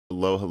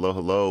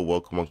Hello.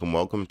 Welcome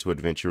to a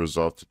DaVinci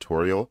Resolve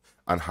tutorial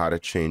on how to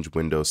change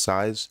window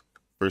size.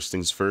 First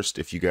things first,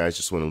 if you guys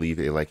just want to leave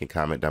a like and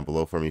comment down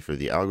below for me for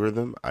the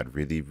algorithm, I'd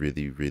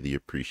really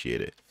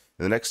appreciate it.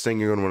 And the next thing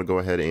you're going to want to go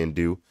ahead and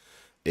do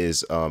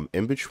is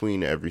in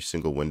between every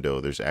single window,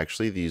 there's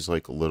actually these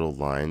like little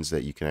lines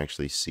that you can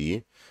actually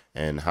see.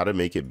 And how to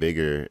make it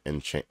bigger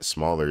and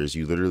smaller is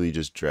you literally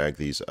just drag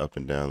these up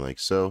and down like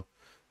so.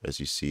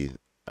 As you see,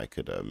 I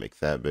could make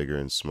that bigger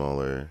and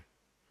smaller.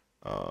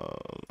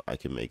 I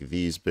can make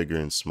these bigger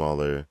and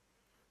smaller.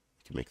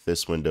 I can make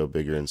this window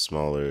bigger and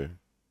smaller.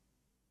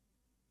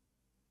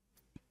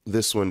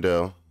 This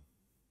window.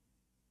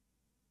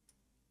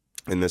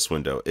 And this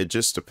window. It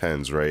just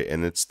depends, right?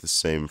 And it's the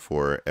same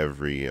for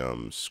every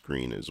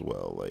screen as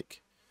well.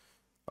 Like,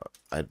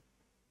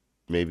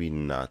 maybe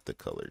not the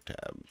color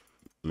tab.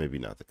 Maybe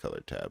not the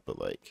color tab, but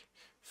like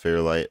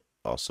Fairlight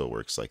also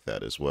works like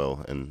that as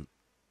well. And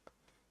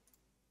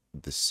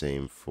the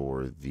same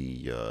for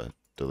the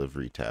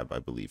delivery tab, I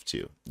believe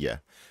too. Yeah,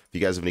 if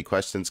you guys have any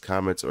questions,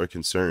 comments, or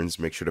concerns,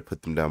 make sure to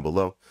put them down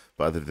below.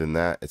 But other than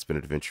that, it's been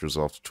a DaVinci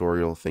Resolve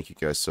tutorial. Thank you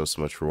guys so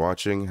much for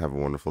watching. Have a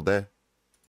wonderful day.